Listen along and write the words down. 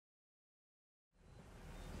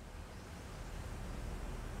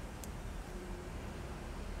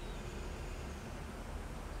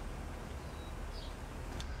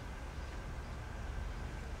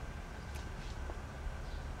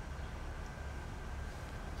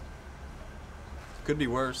Could be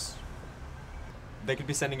worse. They could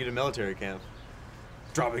be sending you to military camp.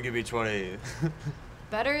 Dropping a B-20.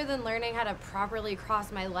 Better than learning how to properly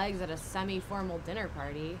cross my legs at a semi-formal dinner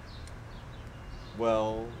party.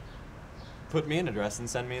 Well, put me in a dress and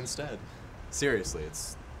send me instead. Seriously,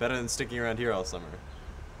 it's better than sticking around here all summer.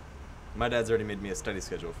 My dad's already made me a study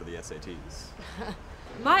schedule for the SATs.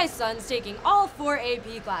 My son's taking all 4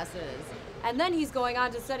 AP classes, and then he's going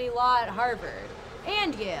on to study law at Harvard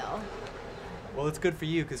and Yale. Well, it's good for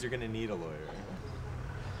you because you're going to need a lawyer.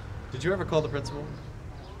 Did you ever call the principal?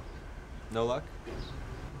 No luck?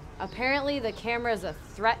 Apparently the camera's a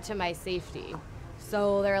threat to my safety,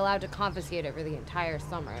 so they're allowed to confiscate it for the entire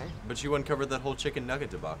summer. But you uncovered that whole chicken nugget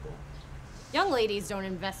debacle. Young ladies don't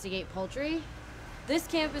investigate poultry. This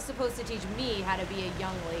camp is supposed to teach me how to be a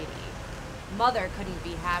young lady. Mother couldn't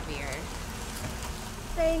be happier.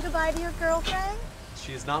 Saying goodbye to your girlfriend?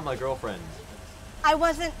 She is not my girlfriend. I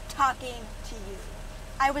wasn't talking to you.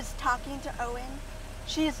 I was talking to Owen.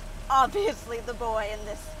 She's obviously the boy in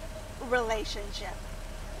this relationship.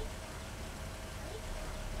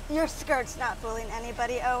 Your skirt's not fooling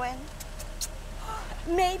anybody, Owen.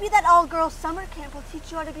 Maybe that all-girls summer camp will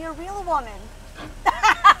teach you how to be a real woman.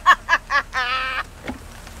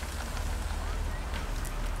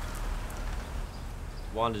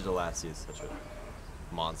 Wanda DeLassy is such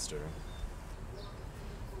a monster.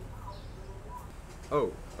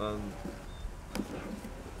 Oh,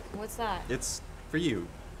 What's that? it's for you.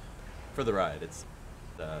 For the ride. It's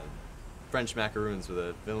French macaroons with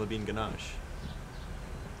a vanilla bean ganache.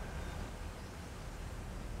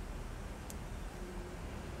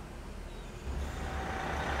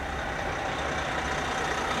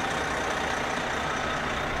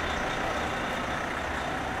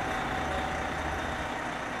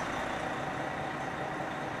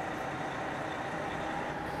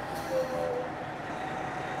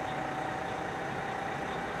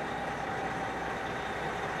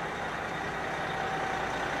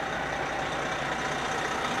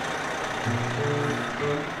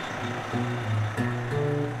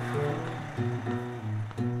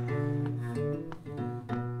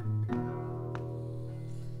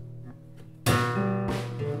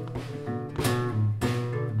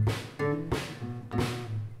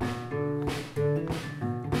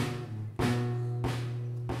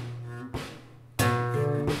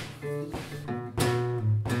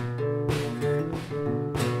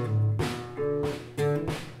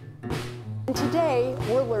 Today,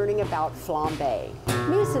 we're learning about flambe.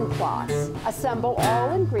 Mise en place. Assemble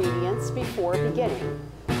all ingredients before beginning.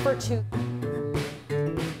 For 2.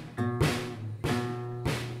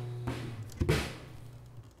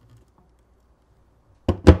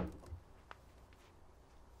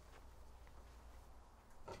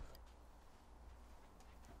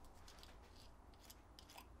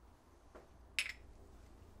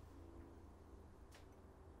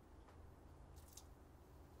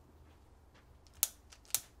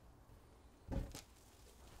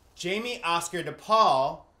 Jamie Oscar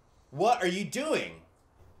DePaul, what are you doing?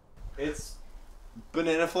 It's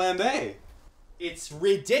banana flambe. It's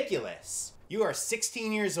ridiculous. You are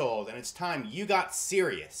 16 years old and it's time you got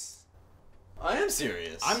serious. I am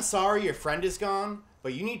serious. I'm sorry your friend is gone,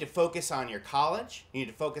 but you need to focus on your college, you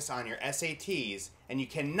need to focus on your SATs, and you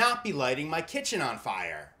cannot be lighting my kitchen on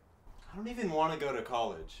fire. I don't even want to go to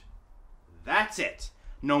college. That's it.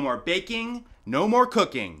 No more baking, no more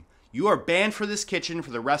cooking. You are banned for this kitchen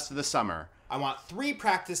for the rest of the summer. I want 3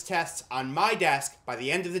 practice tests on my desk by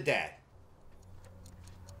the end of the day.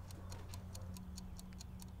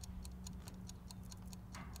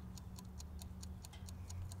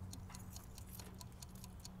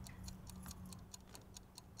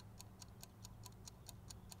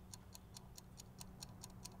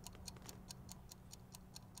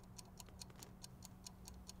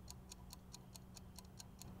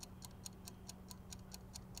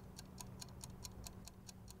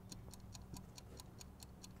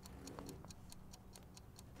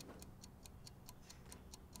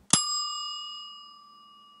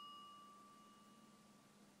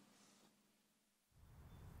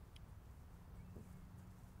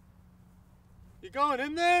 You going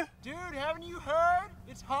in there? Dude, haven't you heard?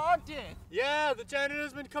 It's haunted. Yeah, the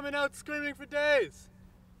janitor's been coming out screaming for days.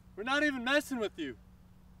 We're not even messing with you.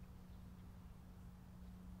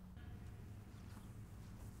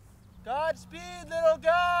 Godspeed, little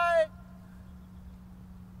guy.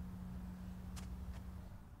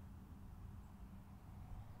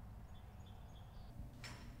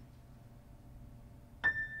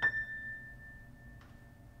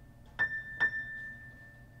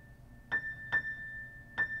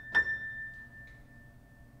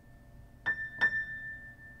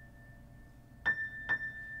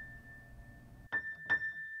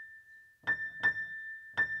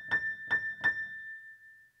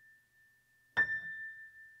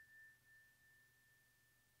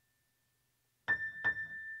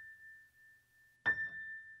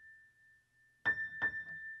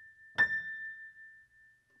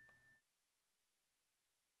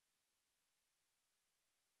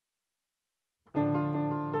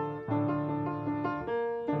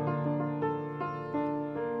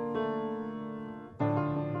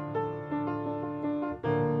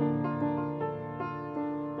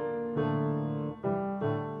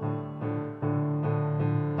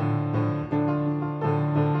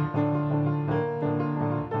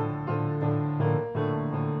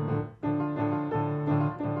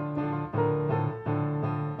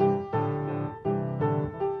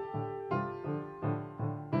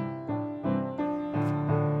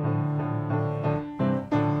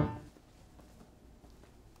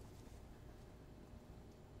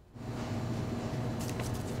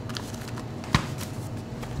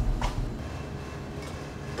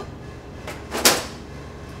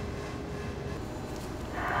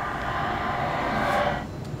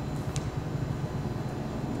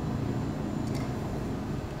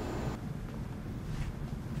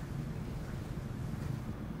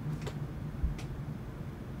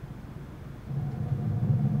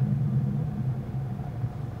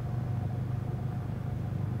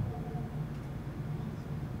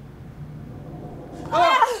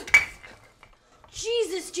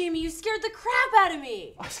 Jamie, you scared the crap out of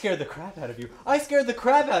me! I scared the crap out of you. I scared the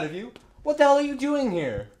crap out of you? What the hell are you doing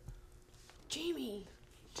here? Jamie.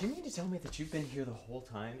 Do you mean to tell me that you've been here the whole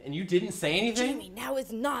time and you didn't say anything? Jamie, now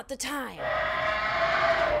is not the time.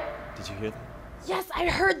 Did you hear that? Yes, I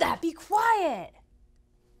heard that. Be quiet.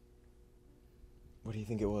 What do you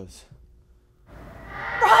think it was?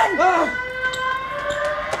 Run! Ah!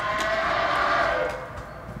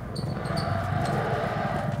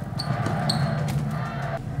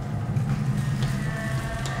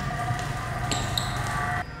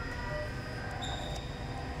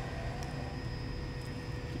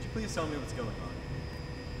 Please tell me what's going on.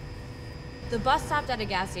 The bus stopped at a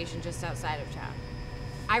gas station just outside of town.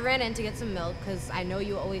 I ran in to get some milk because I know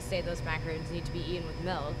you always say those macaroons need to be eaten with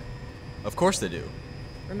milk. Of course they do.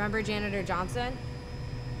 Remember Janitor Johnson?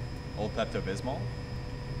 Old Pepto-Bismol?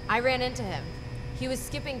 I ran into him. He was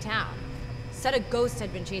skipping town. Said a ghost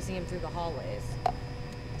had been chasing him through the hallways.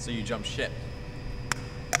 So you jumped ship.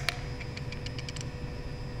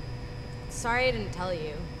 Sorry I didn't tell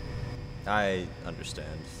you. I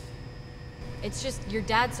understand. It's just, your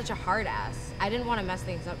dad's such a hard ass. I didn't want to mess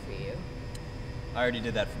things up for you. I already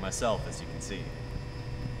did that for myself, as you can see.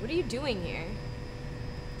 What are you doing here?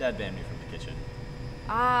 Dad banned me from the kitchen.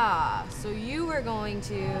 Ah, so you were going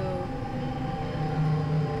to...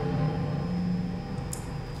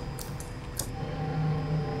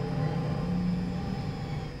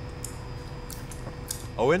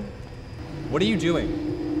 Owen? What are you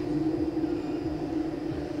doing?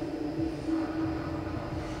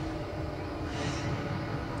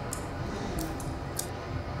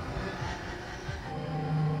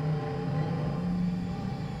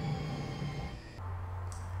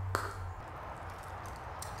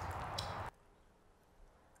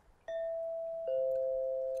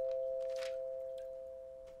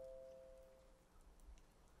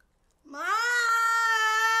 Mom!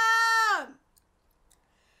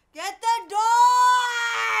 Get the door!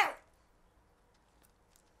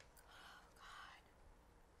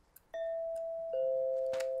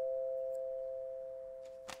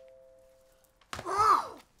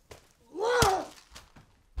 Oh, God.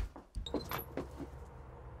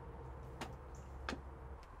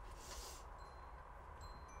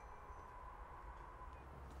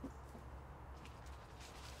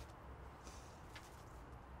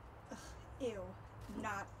 Ew,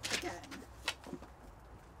 not again.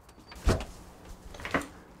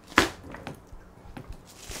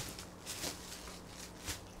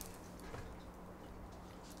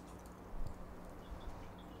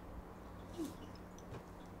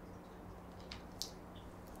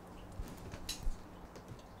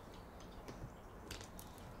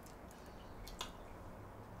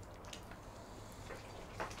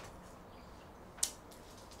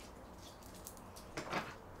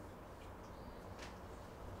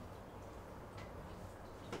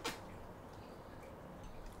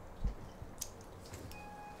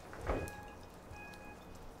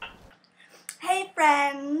 Hey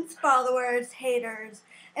friends, followers, haters,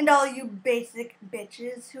 and all you basic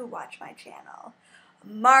bitches who watch my channel.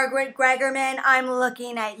 Margaret Gregerman, I'm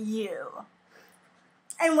looking at you.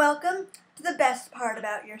 And welcome to the best part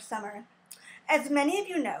about your summer. As many of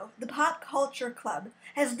you know, the Pop Culture Club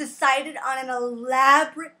has decided on an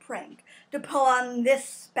elaborate prank to pull on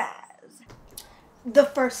this spaz. The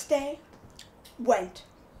first day went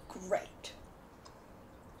great.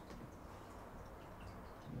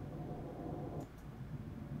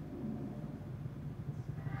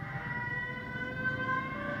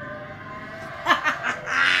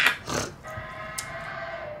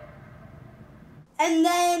 And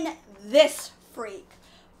then this freak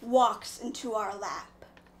walks into our lap.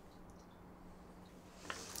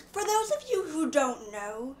 For those of you who don't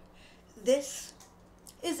know, this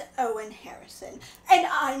is Owen Harrison. And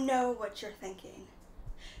I know what you're thinking.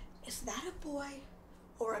 Is that a boy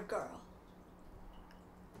or a girl?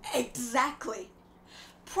 Exactly.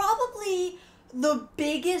 Probably the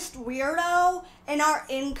biggest weirdo in our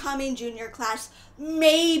incoming junior class,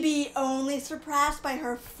 maybe only surpassed by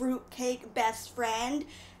her fruitcake best friend,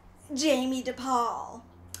 Jamie DePaul.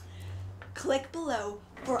 Click below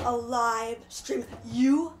for a live stream.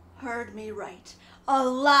 You heard me right. A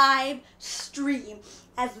live stream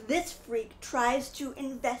as this freak tries to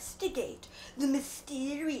investigate the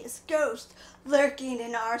mysterious ghost lurking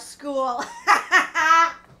in our school.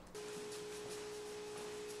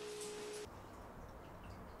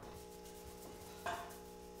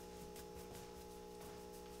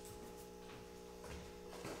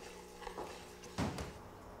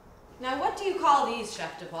 Now, what do you call these,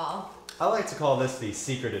 Chef DePaul? I like to call this the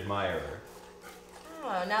secret admirer.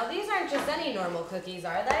 Oh, now these aren't just any normal cookies,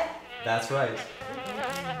 are they? That's right.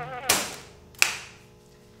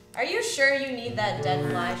 Are you sure you need that dead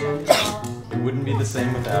fly shoved in the wall? It wouldn't be the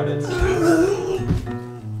same without it.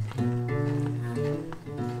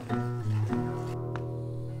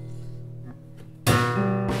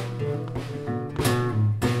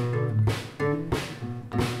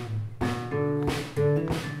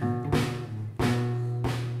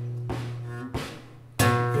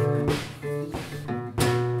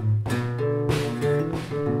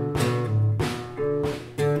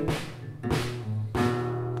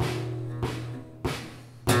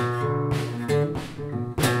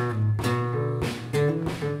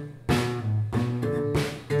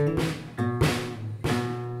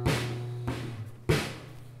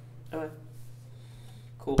 Okay.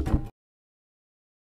 Cool.